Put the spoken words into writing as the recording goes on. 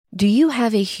Do you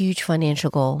have a huge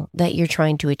financial goal that you're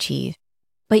trying to achieve,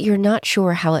 but you're not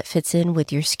sure how it fits in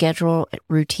with your schedule,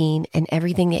 routine, and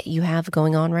everything that you have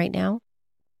going on right now?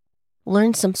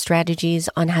 Learn some strategies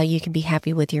on how you can be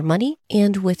happy with your money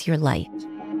and with your life.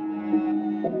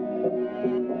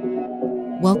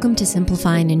 Welcome to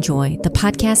Simplify and Enjoy, the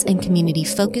podcast and community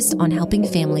focused on helping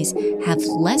families have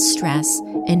less stress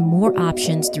and more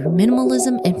options through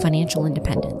minimalism and financial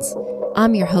independence.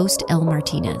 I'm your host, Elle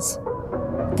Martinez.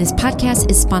 This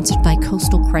podcast is sponsored by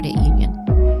Coastal Credit Union.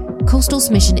 Coastal's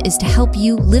mission is to help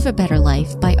you live a better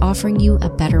life by offering you a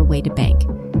better way to bank.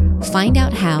 Find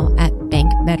out how at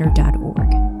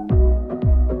bankbetter.org.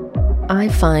 I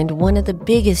find one of the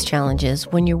biggest challenges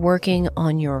when you're working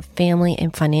on your family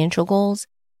and financial goals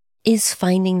is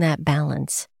finding that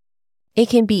balance. It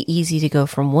can be easy to go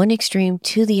from one extreme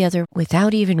to the other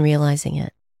without even realizing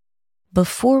it.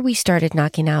 Before we started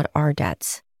knocking out our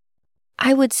debts,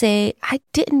 I would say I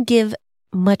didn't give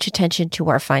much attention to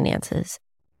our finances.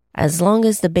 As long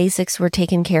as the basics were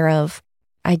taken care of,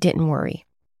 I didn't worry.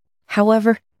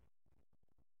 However,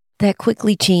 that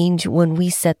quickly changed when we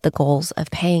set the goals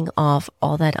of paying off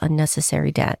all that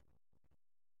unnecessary debt.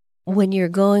 When you're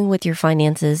going with your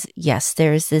finances, yes,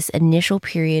 there's this initial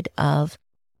period of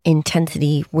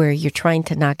intensity where you're trying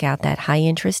to knock out that high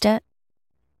interest debt,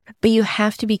 but you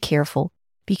have to be careful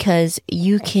because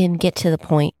you can get to the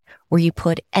point where you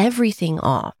put everything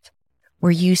off,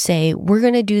 where you say, we're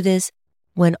going to do this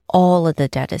when all of the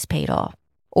debt is paid off,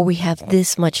 or we have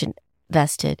this much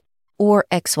invested, or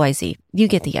XYZ. You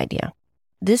get the idea.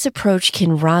 This approach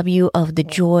can rob you of the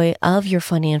joy of your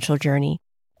financial journey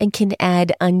and can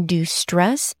add undue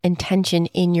stress and tension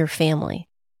in your family.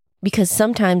 Because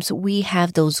sometimes we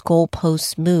have those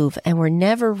goalposts move and we're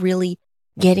never really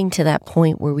getting to that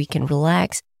point where we can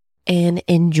relax and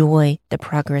enjoy the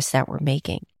progress that we're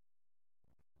making.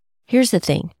 Here's the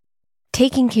thing.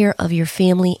 Taking care of your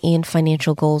family and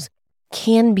financial goals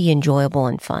can be enjoyable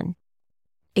and fun.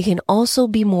 It can also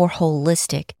be more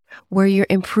holistic, where you're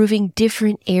improving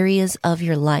different areas of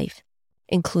your life,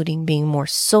 including being more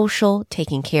social,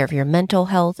 taking care of your mental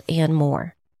health, and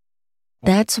more.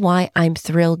 That's why I'm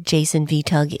thrilled Jason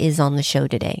Vitug is on the show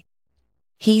today.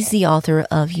 He's the author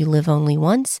of You Live Only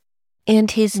Once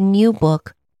and his new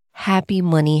book, Happy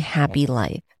Money, Happy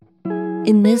Life.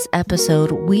 In this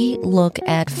episode, we look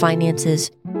at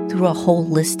finances through a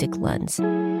holistic lens.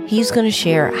 He's going to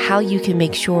share how you can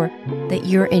make sure that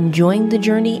you're enjoying the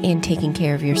journey and taking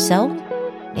care of yourself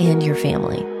and your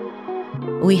family.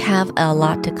 We have a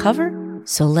lot to cover,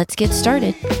 so let's get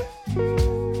started.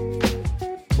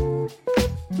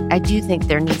 I do think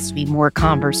there needs to be more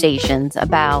conversations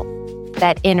about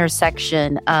that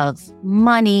intersection of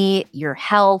money, your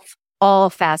health,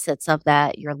 all facets of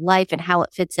that, your life and how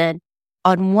it fits in.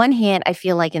 On one hand, I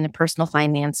feel like in the personal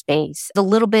finance space, a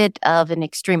little bit of an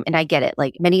extreme, and I get it,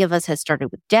 like many of us have started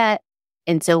with debt.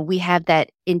 And so we have that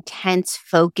intense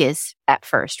focus at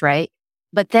first, right?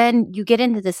 But then you get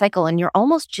into the cycle and you're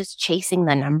almost just chasing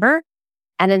the number.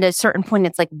 And at a certain point,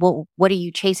 it's like, well, what are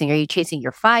you chasing? Are you chasing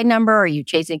your FI number? Are you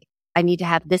chasing, I need to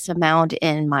have this amount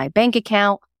in my bank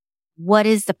account? What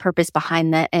is the purpose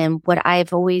behind that? And what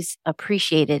I've always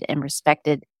appreciated and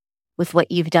respected with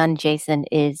what you've done, Jason,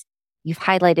 is you've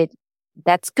highlighted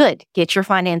that's good. Get your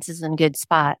finances in a good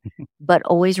spot, but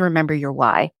always remember your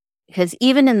why. Because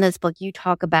even in this book, you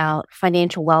talk about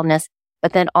financial wellness,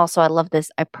 but then also, I love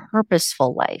this, a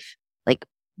purposeful life. Like,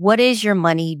 what is your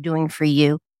money doing for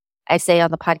you? I say on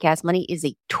the podcast, money is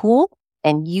a tool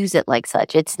and use it like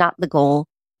such. It's not the goal.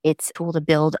 It's a tool to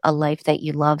build a life that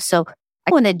you love. So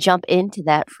I want to jump into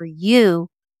that for you.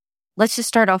 Let's just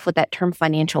start off with that term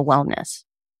financial wellness.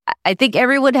 I think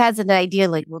everyone has an idea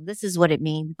like, well, this is what it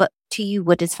means. But to you,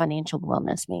 what does financial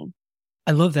wellness mean?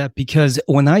 I love that because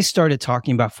when I started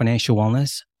talking about financial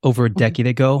wellness over a decade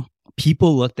ago,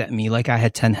 people looked at me like I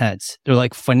had 10 heads. They're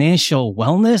like, financial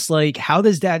wellness? Like, how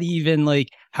does that even, like,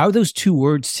 how are those two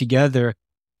words together?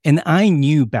 And I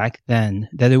knew back then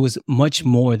that it was much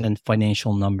more than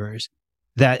financial numbers,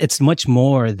 that it's much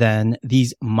more than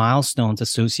these milestones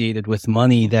associated with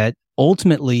money, that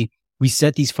ultimately we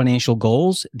set these financial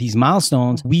goals, these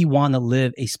milestones, we want to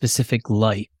live a specific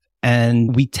life.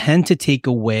 And we tend to take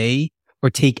away or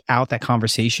take out that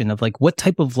conversation of like, what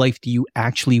type of life do you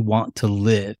actually want to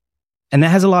live? And that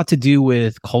has a lot to do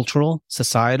with cultural,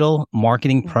 societal,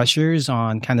 marketing pressures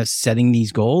on kind of setting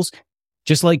these goals.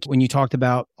 Just like when you talked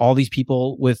about all these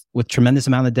people with tremendous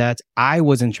amount of debt, I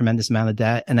was in tremendous amount of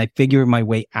debt and I figured my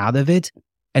way out of it,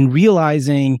 and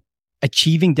realizing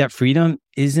achieving debt freedom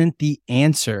isn't the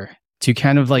answer to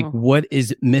kind of like what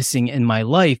is missing in my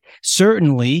life.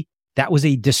 Certainly that was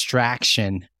a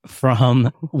distraction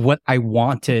from what I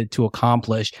wanted to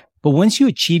accomplish. But once you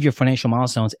achieve your financial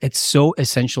milestones, it's so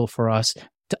essential for us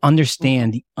to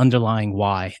understand the underlying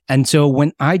why. And so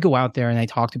when I go out there and I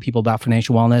talk to people about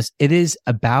financial wellness, it is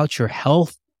about your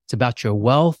health. It's about your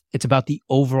wealth. It's about the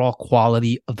overall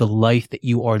quality of the life that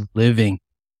you are living.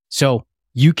 So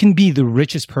you can be the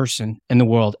richest person in the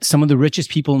world. Some of the richest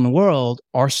people in the world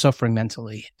are suffering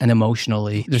mentally and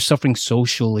emotionally. They're suffering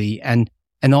socially and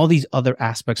all these other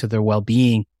aspects of their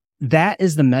well-being. That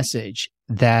is the message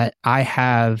that I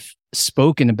have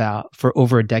spoken about for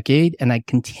over a decade and I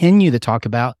continue to talk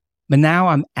about, but now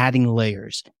I'm adding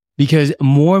layers because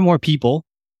more and more people,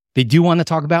 they do want to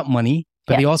talk about money,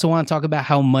 but they also want to talk about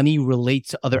how money relates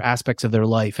to other aspects of their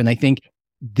life. And I think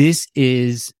this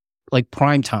is like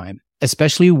prime time,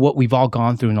 especially what we've all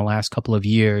gone through in the last couple of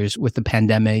years with the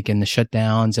pandemic and the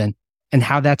shutdowns and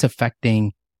how that's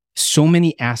affecting so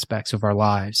many aspects of our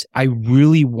lives. I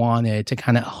really wanted to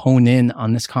kind of hone in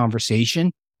on this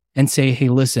conversation and say, hey,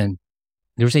 listen,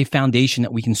 there's a foundation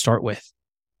that we can start with.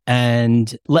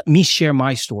 And let me share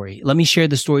my story. Let me share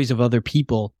the stories of other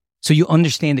people so you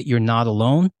understand that you're not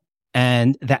alone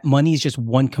and that money is just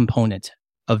one component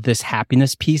of this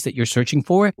happiness piece that you're searching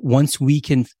for. Once we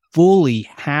can fully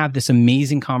have this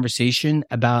amazing conversation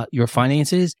about your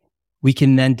finances, we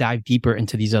can then dive deeper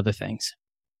into these other things.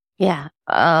 Yeah.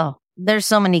 Oh, there's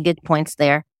so many good points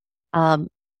there.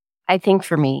 I think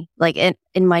for me, like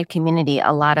in my community,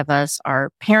 a lot of us are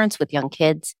parents with young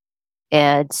kids.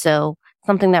 And so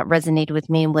something that resonated with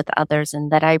me and with others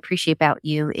and that I appreciate about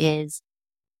you is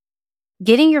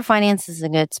getting your finances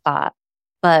in a good spot,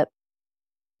 but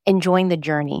enjoying the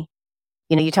journey.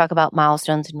 You know, you talk about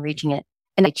milestones and reaching it.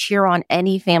 And I cheer on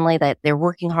any family that they're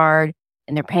working hard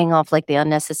and they're paying off like the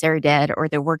unnecessary debt or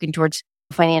they're working towards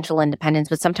financial independence.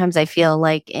 But sometimes I feel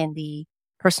like in the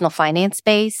personal finance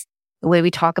space, the way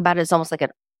we talk about it is almost like an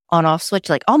on-off switch,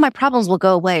 like all my problems will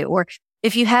go away. Or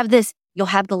if you have this, you'll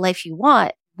have the life you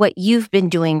want. What you've been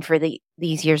doing for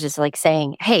these years is like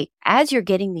saying, hey, as you're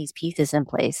getting these pieces in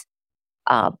place,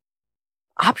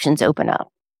 options open up,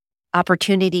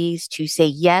 opportunities to say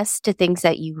yes to things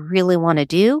that you really want to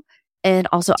do. And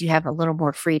also you have a little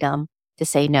more freedom to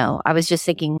say no. I was just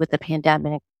thinking with the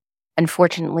pandemic,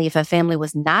 unfortunately, if a family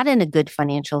was not in a good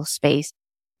financial space,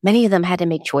 many of them had to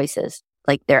make choices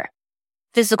like their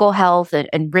physical health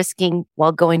and risking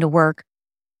while going to work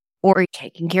or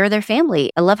taking care of their family.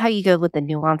 I love how you go with the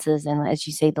nuances and, as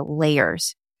you say, the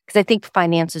layers, because I think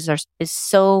finances is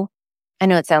so, I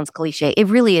know it sounds cliche. It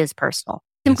really is personal.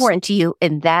 It's important to you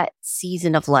in that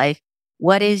season of life.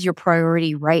 What is your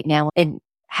priority right now? And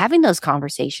having those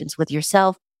conversations with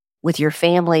yourself, with your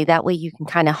family, that way you can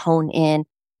kind of hone in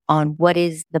on what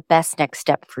is the best next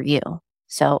step for you.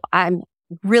 So I'm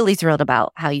really thrilled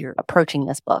about how you're approaching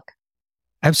this book.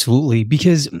 Absolutely.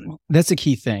 Because that's the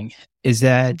key thing is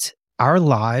that our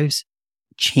lives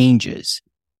changes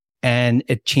and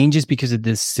it changes because of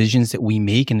the decisions that we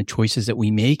make and the choices that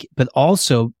we make, but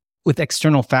also with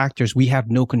external factors we have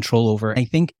no control over. I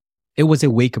think it was a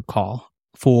wake-up call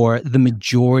for the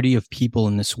majority of people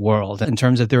in this world in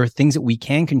terms of there are things that we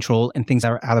can control and things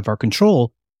that are out of our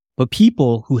control. But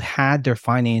people who had their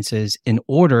finances in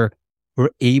order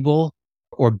were able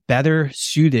or better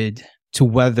suited to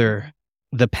weather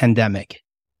the pandemic.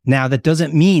 Now, that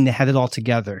doesn't mean they had it all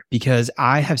together because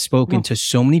I have spoken to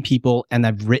so many people and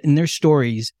I've written their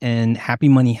stories in Happy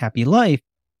Money, Happy Life,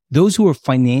 those who were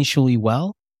financially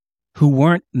well, who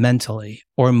weren't mentally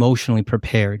or emotionally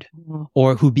prepared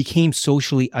or who became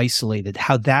socially isolated,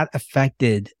 how that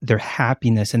affected their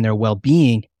happiness and their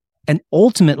well-being and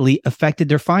ultimately affected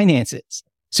their finances.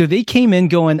 So they came in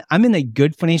going, I'm in a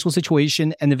good financial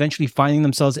situation and eventually finding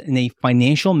themselves in a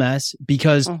financial mess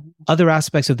because other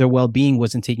aspects of their well-being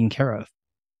wasn't taken care of.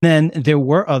 Then there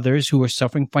were others who were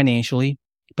suffering financially,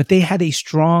 but they had a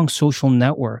strong social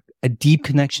network, a deep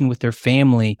connection with their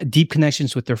family, deep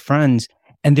connections with their friends,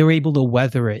 and they were able to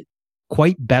weather it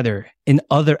quite better in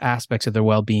other aspects of their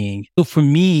well-being. So for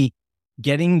me,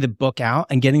 getting the book out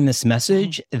and getting this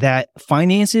message that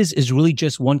finances is really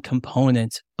just one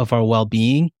component of our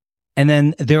well-being. And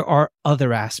then there are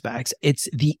other aspects. It's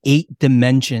the 8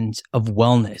 dimensions of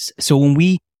wellness. So when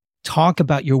we talk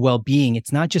about your well-being,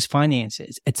 it's not just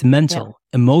finances, it's mental,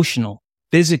 emotional,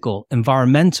 physical,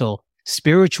 environmental,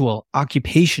 spiritual,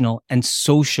 occupational, and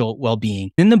social well-being.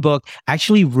 In the book, I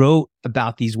actually wrote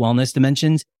about these wellness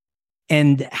dimensions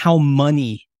and how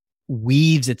money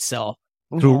weaves itself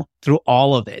through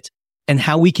all of it and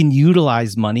how we can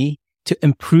utilize money to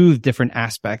improve different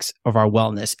aspects of our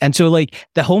wellness. And so like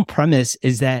the whole premise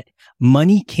is that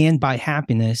money can buy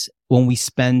happiness when we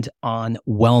spend on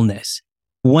wellness.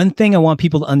 One thing I want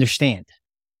people to understand,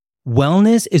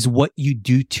 wellness is what you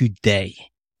do today.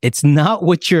 It's not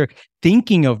what you're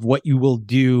thinking of what you will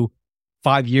do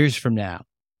 5 years from now,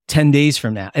 10 days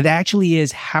from now. It actually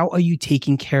is, how are you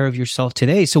taking care of yourself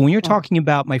today? So when you're talking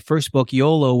about my first book,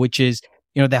 YOLO, which is,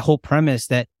 that whole premise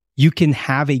that you can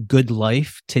have a good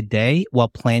life today while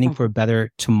planning for a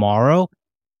better tomorrow.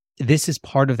 This is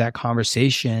part of that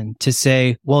conversation to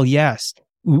say, well, yes,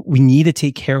 we need to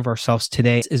take care of ourselves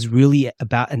today. It is really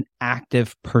about an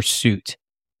active pursuit.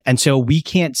 And so we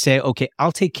can't say, okay,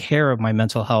 I'll take care of my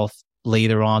mental health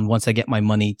later on once I get my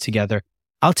money together.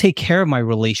 I'll take care of my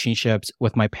relationships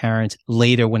with my parents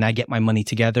later when I get my money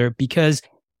together, because,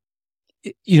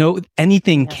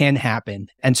 anything can happen.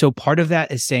 And so part of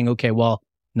that is saying, okay, well,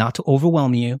 not to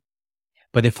overwhelm you,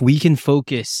 but if we can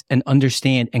focus and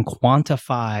understand and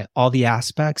quantify all the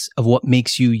aspects of what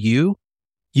makes you you,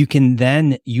 you can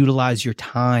then utilize your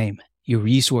time, your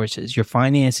resources, your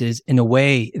finances in a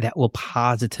way that will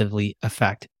positively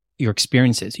affect your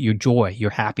experiences, your joy,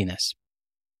 your happiness.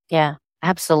 Yeah,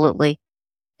 absolutely.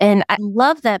 And I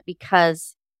love that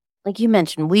because, like you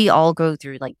mentioned, we all go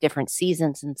through like different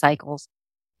seasons and cycles.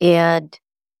 And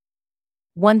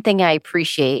one thing I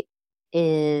appreciate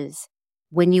is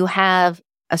when you have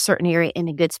a certain area in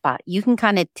a good spot, you can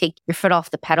kind of take your foot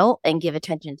off the pedal and give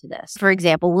attention to this. For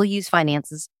example, we'll use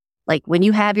finances. Like when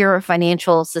you have your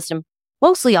financial system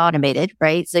mostly automated,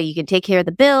 right? So you can take care of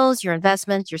the bills, your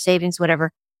investments, your savings,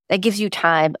 whatever. That gives you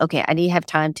time. Okay, I need to have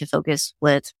time to focus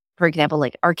with, for example,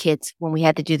 like our kids when we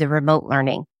had to do the remote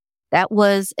learning. That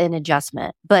was an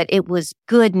adjustment, but it was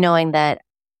good knowing that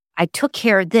I took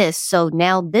care of this. So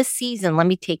now this season, let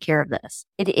me take care of this.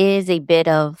 It is a bit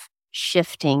of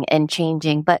shifting and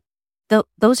changing, but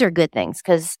those are good things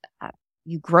because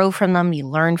you grow from them, you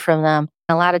learn from them.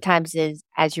 A lot of times is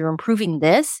as you're improving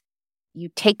this, you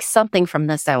take something from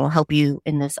this that will help you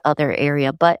in this other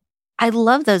area. But I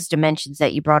love those dimensions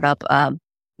that you brought up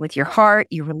with your heart,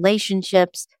 your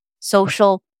relationships,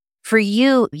 social. For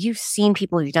you, you've seen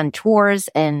people, you've done tours,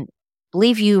 and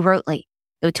believe you wrote like,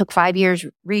 it took 5 years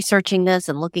researching this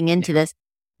and looking into this.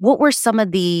 What were some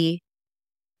of the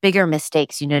bigger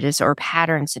mistakes you noticed or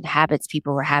patterns and habits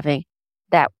people were having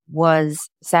that was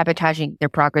sabotaging their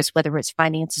progress, whether it's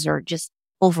finances or just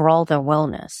overall their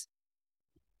wellness?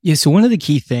 Yeah. So one of the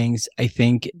key things I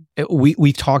think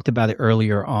we've talked about it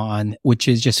earlier on, which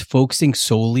is just focusing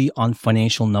solely on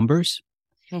financial numbers.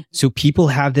 So people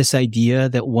have this idea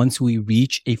that once we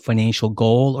reach a financial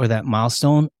goal or that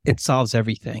milestone, it solves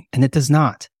everything. And it does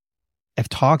not. I've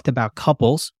talked about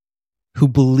couples who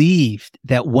believed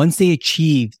that once they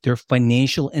achieved their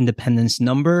financial independence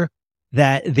number,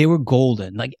 that they were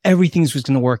golden, like everything was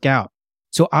going to work out.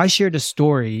 So I shared a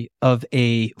story of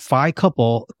a FI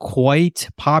couple, quite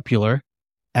popular,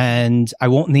 and I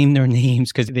won't name their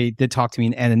names because they did talk to me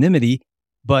in anonymity.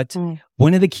 But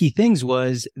one of the key things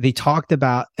was they talked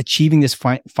about achieving this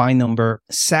FI number,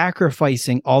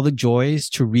 sacrificing all the joys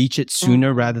to reach it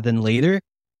sooner rather than later,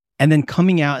 and then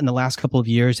coming out in the last couple of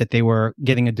years that they were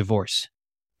getting a divorce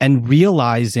and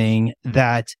realizing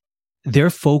that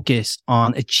their focus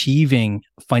on achieving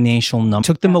financial numbers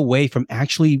took them away from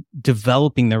actually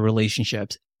developing their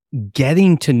relationships,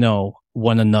 getting to know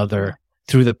one another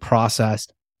through the process.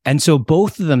 And so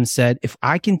both of them said, if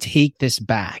I can take this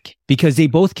back, because they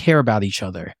both care about each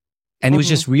other. And it was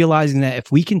just realizing that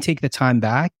if we can take the time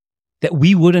back, that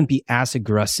we wouldn't be as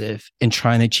aggressive in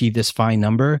trying to achieve this FI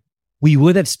number. We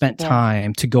would have spent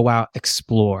time to go out,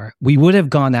 explore. We would have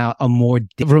gone out a more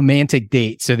romantic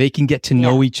date so they can get to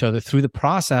know each other through the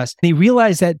process. They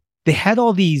realized that they had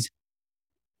all these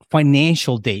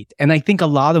financial date. And I think a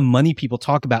lot of money people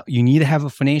talk about, you need to have a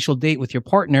financial date with your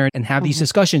partner and have these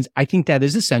discussions. I think that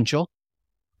is essential,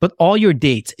 but all your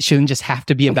dates shouldn't just have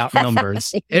to be about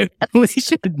numbers. It really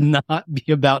should not be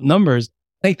about numbers.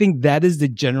 I think that is the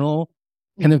general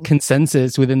kind of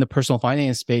consensus within the personal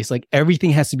finance space. Like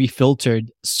everything has to be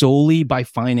filtered solely by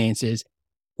finances.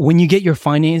 When you get your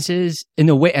finances in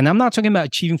a way, and I'm not talking about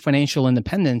achieving financial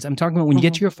independence. I'm talking about when you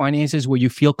get to your finances where you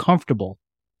feel comfortable,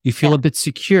 you feel a bit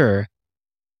secure.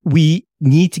 We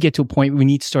need to get to a point where we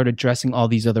need to start addressing all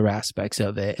these other aspects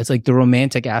of it. It's like the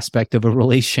romantic aspect of a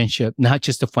relationship, not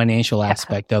just the financial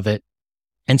aspect of it.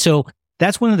 And so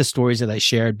that's one of the stories that I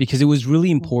shared because it was really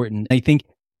important. I think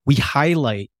we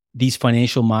highlight these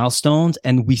financial milestones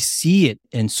and we see it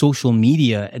in social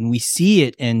media and we see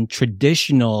it in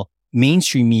traditional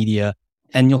mainstream media.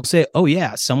 And you'll say, oh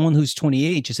yeah, someone who's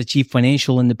 28 just achieved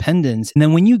financial independence. And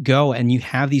then when you go and you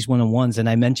have these one-on-ones, and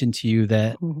I mentioned to you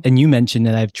that, and you mentioned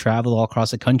that I've traveled all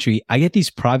across the country, I get these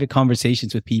private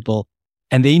conversations with people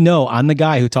and they know I'm the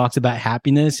guy who talks about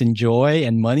happiness and joy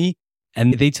and money.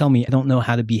 And they tell me, I don't know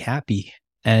how to be happy.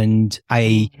 And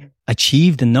I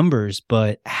achieve the numbers,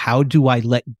 but how do I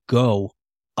let go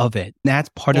of it? That's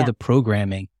part of the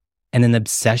programming and an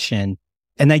obsession.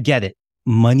 And I get it.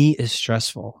 Money is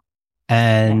stressful.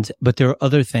 But there are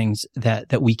other things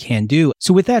that we can do.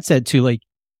 So with that said too, like,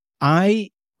 I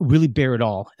really bear it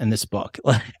all in this book.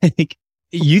 Like,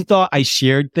 you thought I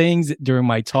shared things during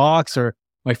my talks or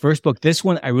my first book. This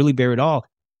one, I really bear it all.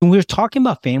 When we were talking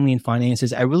about family and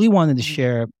finances, I really wanted to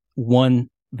share one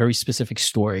very specific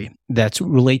story that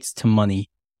relates to money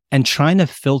and trying to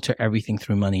filter everything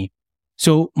through money.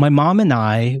 So my mom and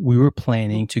I, we were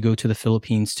planning to go to the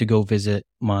Philippines to go visit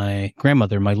my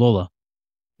grandmother, my Lola.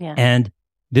 Yeah. And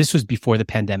this was before the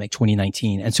pandemic,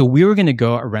 2019. And so we were going to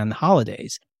go around the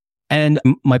holidays. And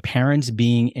my parents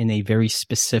being in a very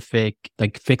specific,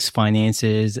 like fixed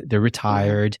finances, they're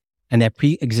retired and they have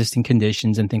pre-existing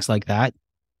conditions and things like that.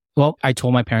 Well, I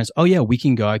told my parents, oh yeah, we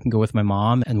can go. I can go with my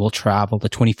mom and we'll travel the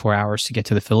 24 hours to get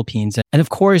to the Philippines. And of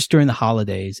course, during the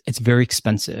holidays, it's very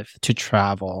expensive to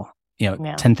travel,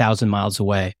 10,000 miles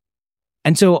away.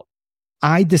 And so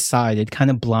I decided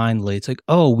kind of blindly, it's like,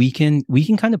 oh, we can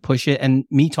kind of push it. And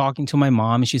me talking to my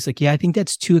mom, and she's like, yeah, I think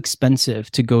that's too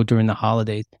expensive to go during the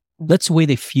holidays. Let's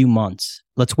wait a few months.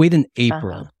 Let's wait in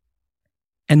April.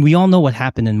 And we all know what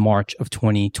happened in March of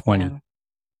 2020. Yeah.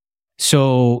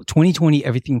 So 2020,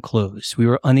 everything closed. We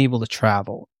were unable to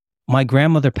travel. My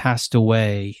grandmother passed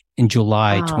away in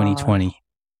July 2020.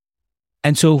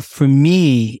 And so for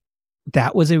me,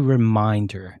 that was a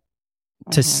reminder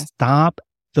to stop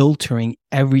filtering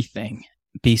everything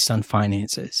based on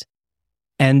finances.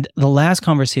 And the last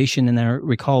conversation, and I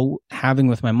recall having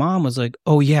with my mom, was like,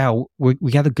 oh yeah,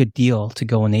 we got a good deal to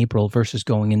go in April versus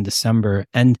going in December.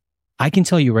 And I can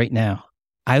tell you right now,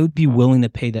 I would be willing to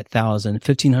pay that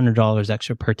 $1,500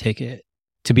 extra per ticket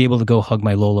to be able to go hug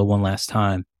my Lola one last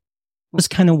time. It was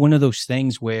kind of one of those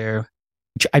things where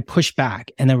I push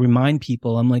back and I remind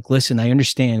people, I'm like, listen, I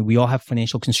understand we all have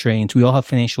financial constraints. We all have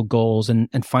financial goals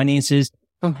and finances,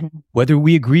 whether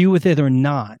we agree with it or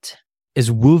not, is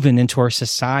woven into our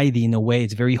society in a way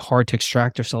it's very hard to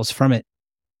extract ourselves from it.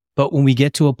 But when we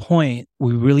get to a point,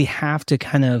 we really have to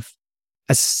kind of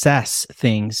assess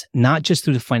things, not just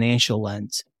through the financial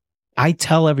lens. I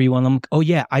tell everyone, I'm like, oh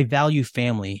yeah, I value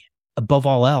family above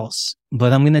all else.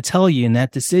 But I'm going to tell you in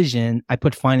that decision, I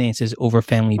put finances over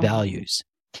family values.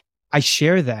 I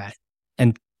share that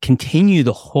and continue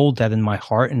to hold that in my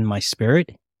heart and my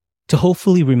spirit to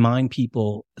hopefully remind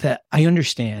people that I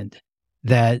understand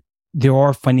that there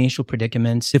are financial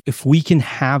predicaments. If we can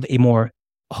have a more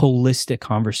holistic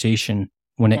conversation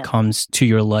when it comes to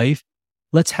your life,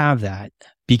 let's have that,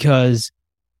 because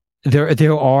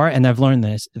there are, and I've learned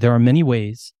this, there are many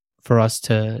ways for us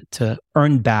to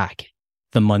earn back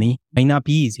the money. It may not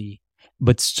be easy,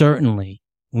 but certainly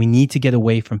we need to get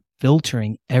away from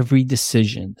filtering every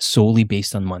decision solely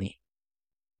based on money.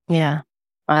 Yeah.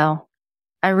 Wow.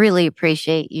 I really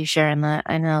appreciate you sharing that.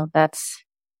 I know that's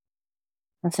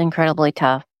incredibly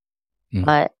tough,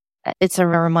 but it's a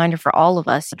reminder for all of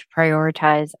us to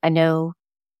prioritize. I know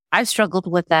I've struggled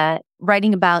with that,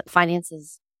 writing about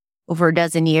finances over a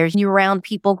dozen years. You're around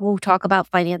people who talk about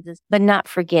finances, but not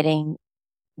forgetting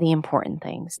the important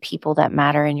things. People that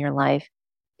matter in your life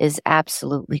is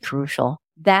absolutely crucial.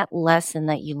 That lesson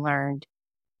that you learned,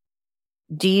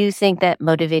 do you think that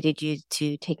motivated you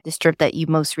to take this trip that you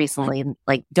most recently,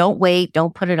 like, don't wait,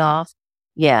 don't put it off?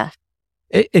 Yeah.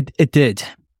 It did.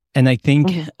 And I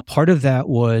think part of that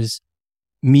was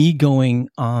me going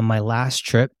on my last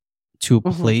trip to a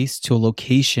place, to a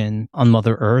location on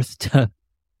Mother Earth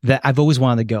that I've always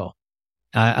wanted to go.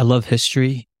 I love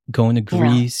history, going to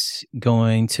Greece,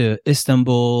 going to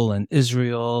Istanbul and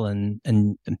Israel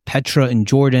and Petra in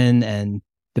Jordan and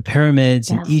the pyramids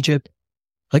in Egypt.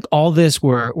 Like, all this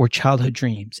were childhood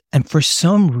dreams. And for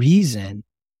some reason,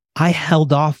 I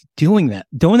held off doing that.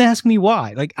 Don't ask me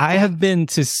why. Like, I have been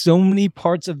to so many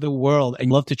parts of the world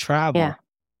and love to travel. Yeah.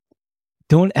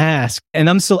 Don't ask. And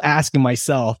I'm still asking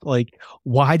myself, like,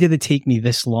 why did it take me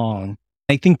this long?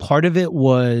 I think part of it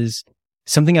was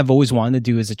something I've always wanted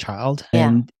to do as a child,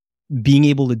 and being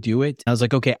able to do it. I was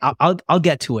like, okay, I'll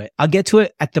get to it. I'll get to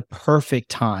it at the perfect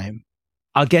time.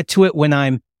 I'll get to it when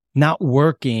I'm not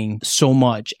working so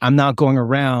much. I'm not going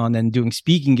around and doing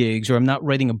speaking gigs, or I'm not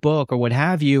writing a book or what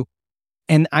have you.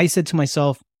 And I said to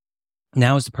myself,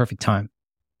 now is the perfect time.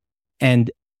 And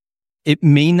it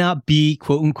may not be,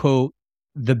 quote unquote,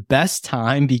 the best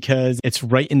time because it's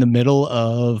right in the middle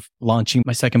of launching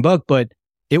my second book, but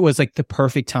it was like the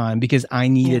perfect time because I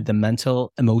needed the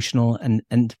mental, emotional,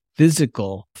 and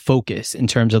physical focus in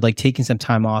terms of like taking some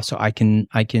time off so I can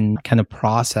kind of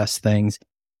process things.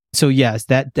 So yes,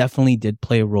 that definitely did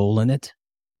play a role in it.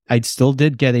 I still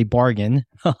did get a bargain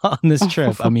on this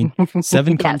trip. I mean,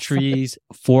 7 Yes. countries,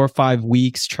 4 or 5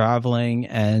 weeks traveling,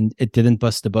 and it didn't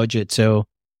bust the budget. So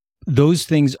those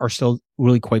things are still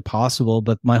really quite possible.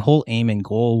 But my whole aim and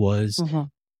goal was Mhm.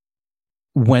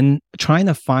 when trying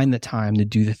to find the time to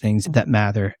do the things that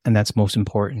matter and that's most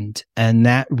important. And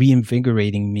that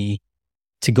reinvigorating me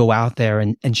to go out there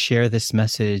and share this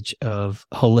message of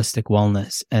holistic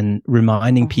wellness and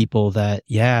reminding people that,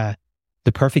 yeah,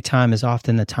 the perfect time is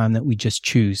often the time that we just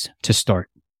choose to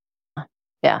start.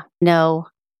 Yeah. No,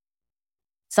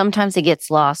 sometimes it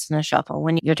gets lost in the shuffle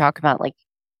when you're talking about like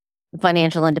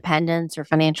financial independence or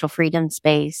financial freedom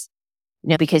space,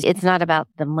 because it's not about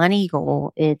the money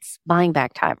goal. It's buying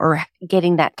back time or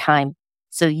getting that time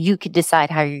so you could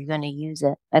decide how you're going to use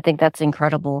it. I think that's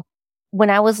incredible. When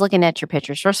I was looking at your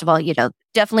pictures, first of all,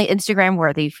 definitely Instagram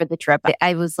worthy for the trip.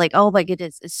 I was like, oh my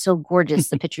goodness, it's so gorgeous,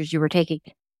 the pictures you were taking.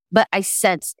 But I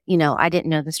sensed, I didn't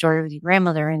know the story with your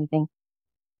grandmother or anything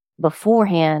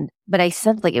beforehand, but I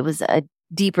sensed like it was a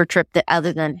deeper trip that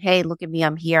other than, hey, look at me,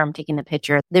 I'm here, I'm taking a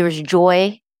picture. There was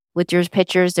joy with your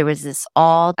pictures. There was this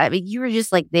you were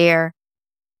just like there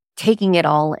taking it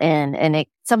all in, and it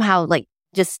somehow like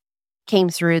just came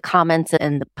through comments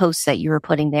and the posts that you were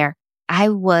putting there. I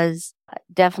was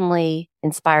definitely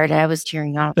inspired and I was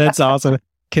cheering on. That's awesome.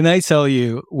 Can I tell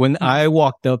you, when I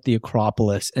walked up the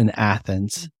Acropolis in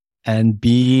Athens and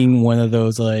being one of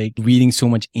those, like reading so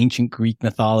much ancient Greek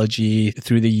mythology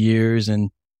through the years,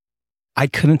 and I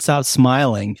couldn't stop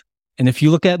smiling. And if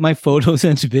you look at my photos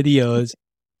and videos,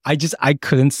 I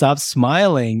couldn't stop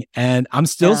smiling, and I'm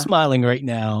still smiling right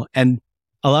now. And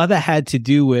a lot of that had to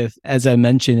do with, as I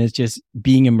mentioned, is just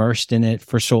being immersed in it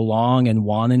for so long and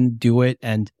wanting to do it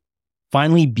and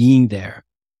finally being there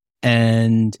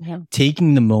and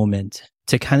taking the moment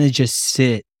to kind of just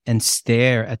sit and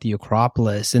stare at the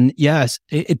Acropolis. And yes,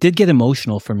 it did get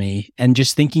emotional for me. And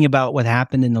just thinking about what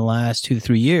happened in the last 2 to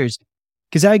 3 years,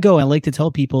 because I like to tell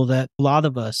people that a lot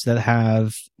of us that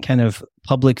have kind of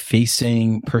public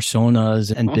facing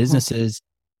personas and businesses,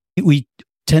 we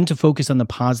tend to focus on the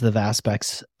positive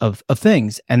aspects of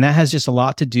things. And that has just a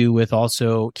lot to do with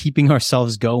also keeping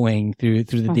ourselves going through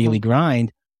the daily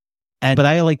grind. But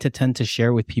I like to tend to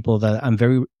share with people that I'm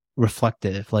very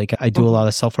reflective. Like I do a lot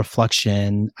of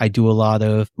self-reflection. I do a lot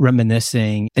of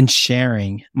reminiscing and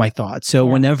sharing my thoughts. So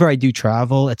whenever I do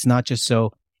travel, it's not just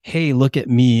so, hey, look at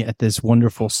me at this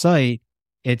wonderful site.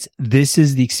 This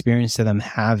is the experience that I'm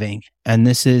having. And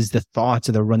this is the thoughts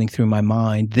that are running through my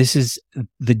mind. This is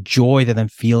the joy that I'm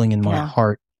feeling in my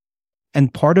heart.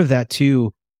 And part of that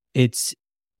too, it's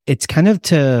kind of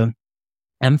to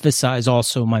emphasize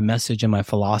also my message and my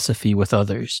philosophy with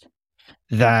others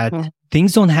that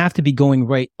things don't have to be going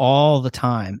right all the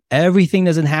time. Everything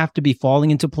doesn't have to be falling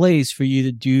into place for you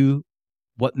to do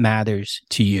what matters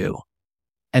to you.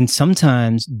 And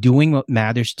sometimes doing what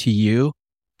matters to you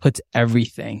puts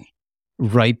everything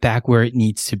right back where it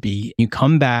needs to be. You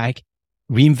come back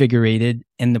reinvigorated,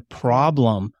 and the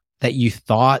problem that you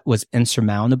thought was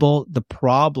insurmountable, the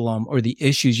problem or the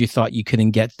issues you thought you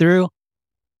couldn't get through,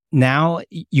 now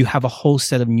you have a whole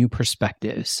set of new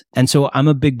perspectives. And so I'm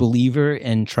a big believer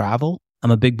in travel.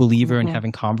 I'm a big believer in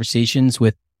having conversations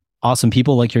with awesome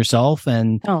people like yourself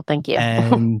and thank you.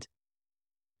 And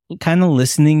kind of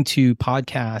listening to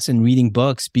podcasts and reading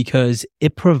books, because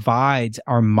it provides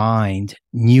our mind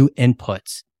new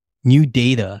inputs, new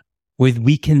data, with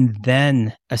we can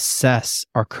then assess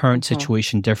our current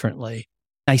situation differently.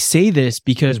 I say this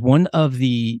because one of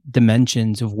the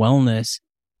dimensions of wellness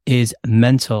is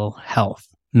mental health,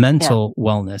 mental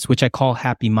wellness, which I call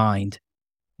happy mind.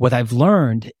 What I've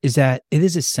learned is that it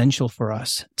is essential for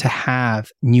us to have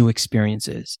new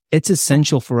experiences. It's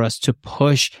essential for us to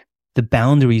push the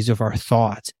boundaries of our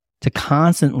thoughts, to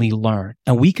constantly learn.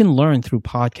 And we can learn through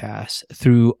podcasts,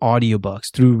 through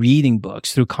audiobooks, through reading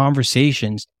books, through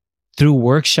conversations, through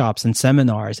workshops and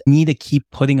seminars. We need to keep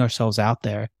putting ourselves out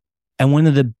there. And one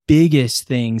of the biggest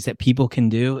things that people can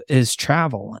do is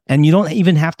travel. And you don't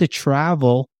even have to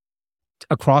travel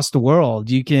across the world.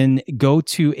 You can go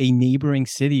to a neighboring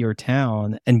city or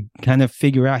town and kind of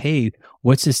figure out, hey,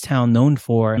 what's this town known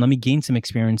for? And let me gain some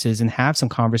experiences and have some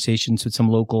conversations with some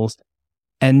locals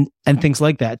and things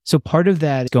like that. So part of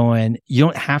that is going, you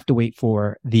don't have to wait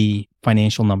for the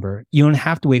financial number. You don't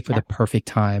have to wait for the perfect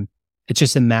time. It's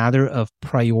just a matter of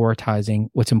prioritizing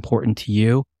what's important to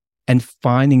you and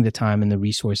finding the time and the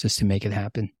resources to make it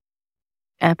happen.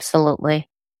 Absolutely.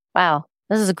 Wow.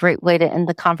 This is a great way to end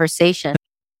the conversation.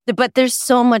 But there's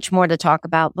so much more to talk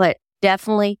about, but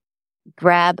definitely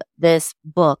grab this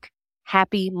book,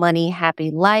 Happy Money, Happy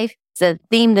Life. the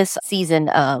theme this season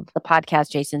of the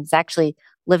podcast, Jason, is actually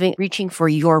reaching for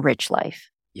your rich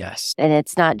life. Yes. And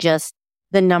it's not just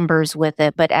the numbers with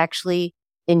it, but actually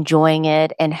enjoying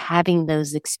it and having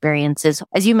those experiences.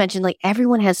 As you mentioned, like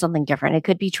everyone has something different. It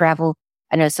could be travel.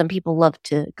 I know some people love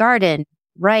to garden,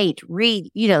 write, read.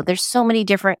 There's so many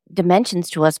different dimensions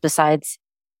to us besides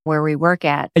where we work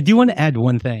at. I do want to add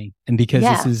one thing. And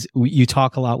because you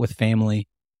talk a lot with family.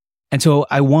 And so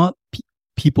I want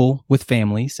people with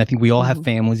families. I think we all have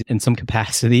families in some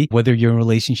capacity, whether you're in a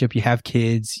relationship, you have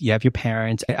kids, you have your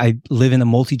parents. I live in a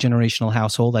multi-generational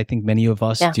household. I think many of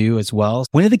us do as well.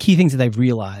 One of the key things that I've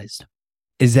realized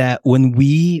is that when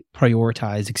we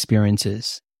prioritize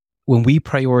experiences, when we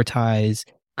prioritize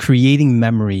creating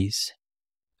memories,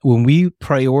 when we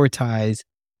prioritize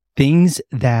things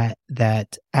that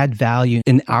add value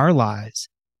in our lives,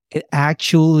 it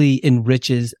actually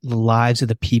enriches the lives of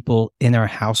the people in our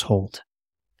household.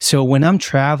 So when I'm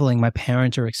traveling, my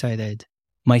parents are excited.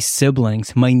 My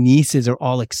siblings, my nieces are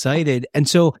all excited. And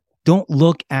so don't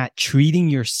look at treating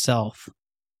yourself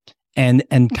and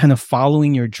kind of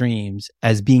following your dreams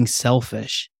as being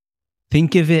selfish.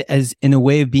 Think of it as in a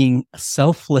way of being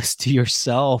selfless to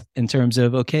yourself in terms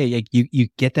of, okay, like you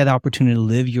get that opportunity to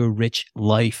live your rich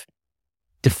life.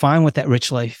 Define what that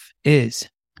rich life is.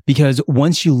 Because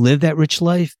once you live that rich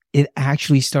life, it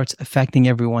actually starts affecting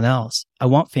everyone else. I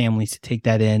want families to take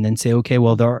that in and say, okay,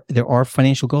 well, there are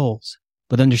financial goals,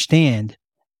 but understand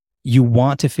you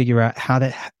want to figure out how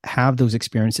to have those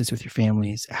experiences with your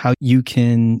families, how you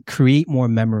can create more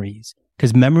memories,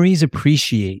 because memories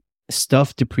appreciate,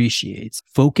 stuff depreciates.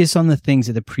 Focus on the things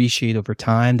that appreciate over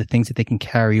time, the things that they can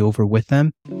carry over with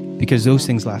them, because those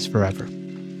things last forever.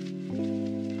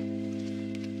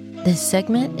 This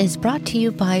segment is brought to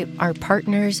you by our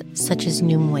partners such as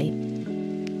Noom Weight.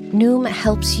 Noom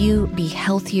helps you be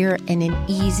healthier in an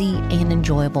easy and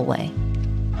enjoyable way.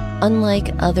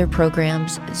 Unlike other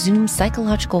programs, Zoom's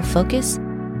psychological focus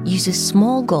uses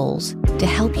small goals to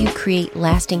help you create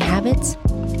lasting habits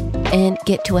and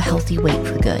get to a healthy weight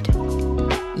for good.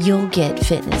 You'll get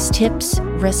fitness tips,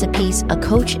 recipes, a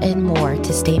coach, and more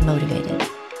to stay motivated.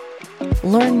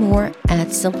 Learn more at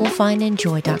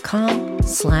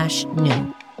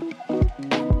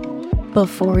simplifyandenjoy.com/Noom.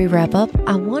 Before we wrap up,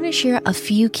 I want to share a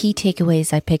few key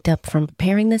takeaways I picked up from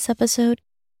preparing this episode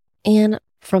and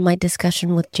from my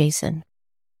discussion with Jason.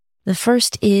 The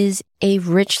first is a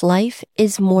rich life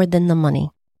is more than the money.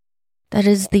 That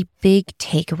is the big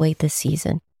takeaway this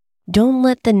season. Don't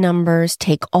let the numbers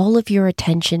take all of your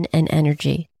attention and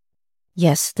energy.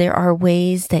 Yes, there are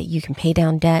ways that you can pay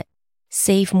down debt,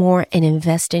 save more, and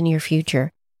invest in your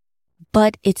future.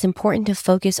 But it's important to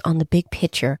focus on the big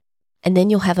picture, and then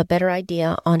you'll have a better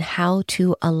idea on how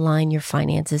to align your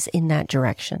finances in that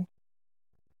direction.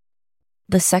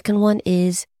 The second one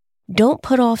is don't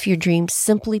put off your dreams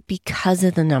simply because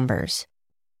of the numbers.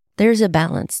 There's a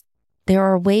balance. There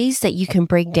are ways that you can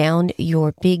break down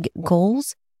your big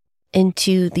goals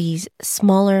into these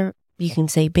smaller, you can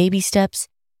say baby steps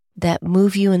that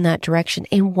move you in that direction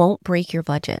and won't break your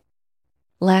budget.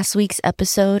 Last week's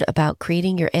episode about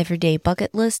creating your everyday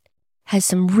bucket list has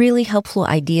some really helpful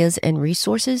ideas and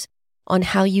resources on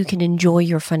how you can enjoy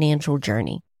your financial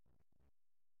journey.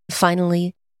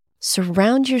 Finally,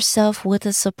 surround yourself with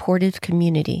a supportive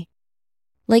community.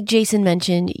 Like Jason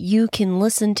mentioned, you can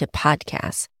listen to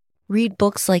podcasts, read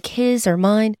books like his or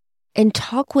mine, and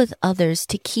talk with others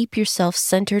to keep yourself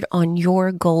centered on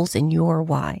your goals and your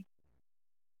why.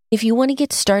 If you want to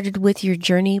get started with your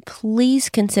journey, please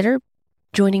consider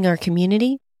joining our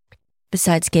community.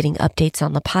 Besides getting updates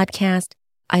on the podcast,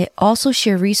 I also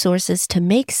share resources to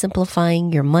make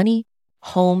simplifying your money,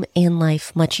 home, and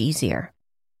life much easier.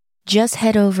 Just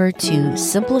head over to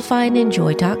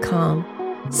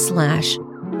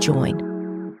simplifyandenjoy.com/join.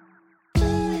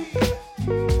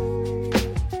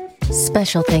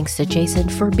 Special thanks to Jason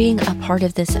for being a part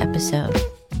of this episode.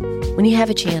 When you have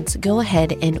a chance, go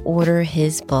ahead and order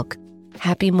his book,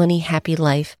 Happy Money, Happy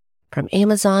Life, from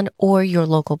Amazon or your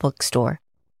local bookstore.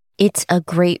 It's a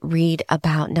great read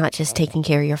about not just taking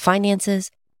care of your finances,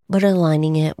 but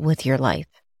aligning it with your life.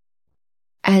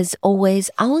 As always,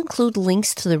 I'll include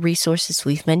links to the resources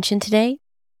we've mentioned today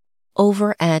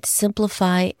over at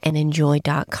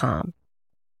simplifyandenjoy.com.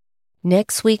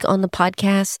 Next week on the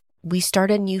podcast, we start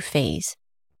a new phase.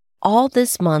 All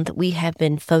this month, we have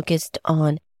been focused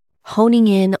on honing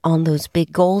in on those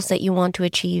big goals that you want to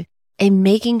achieve and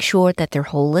making sure that they're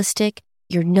holistic.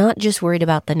 You're not just worried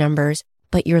about the numbers,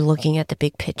 but you're looking at the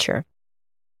big picture.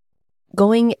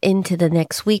 Going into the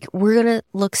next week, we're going to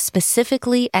look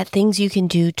specifically at things you can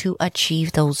do to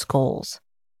achieve those goals.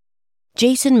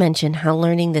 Jason mentioned how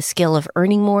learning the skill of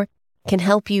earning more can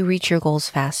help you reach your goals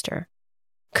faster.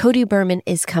 Cody Berman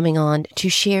is coming on to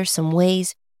share some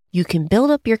ways you can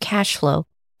build up your cash flow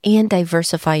and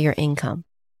diversify your income.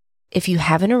 If you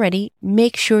haven't already,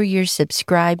 make sure you're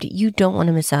subscribed. You don't want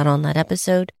to miss out on that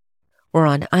episode. We're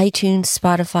on iTunes,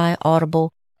 Spotify,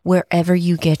 Audible, wherever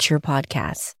you get your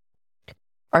podcasts.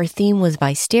 Our theme was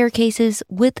by Staircases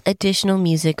with additional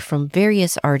music from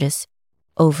various artists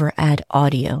over at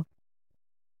Audio.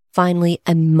 Finally,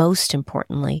 and most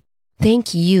importantly,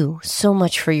 thank you so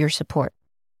much for your support.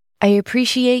 I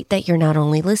appreciate that you're not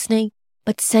only listening,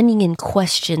 but sending in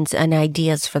questions and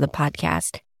ideas for the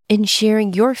podcast and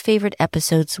sharing your favorite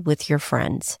episodes with your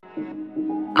friends.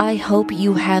 I hope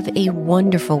you have a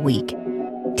wonderful week.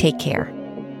 Take care.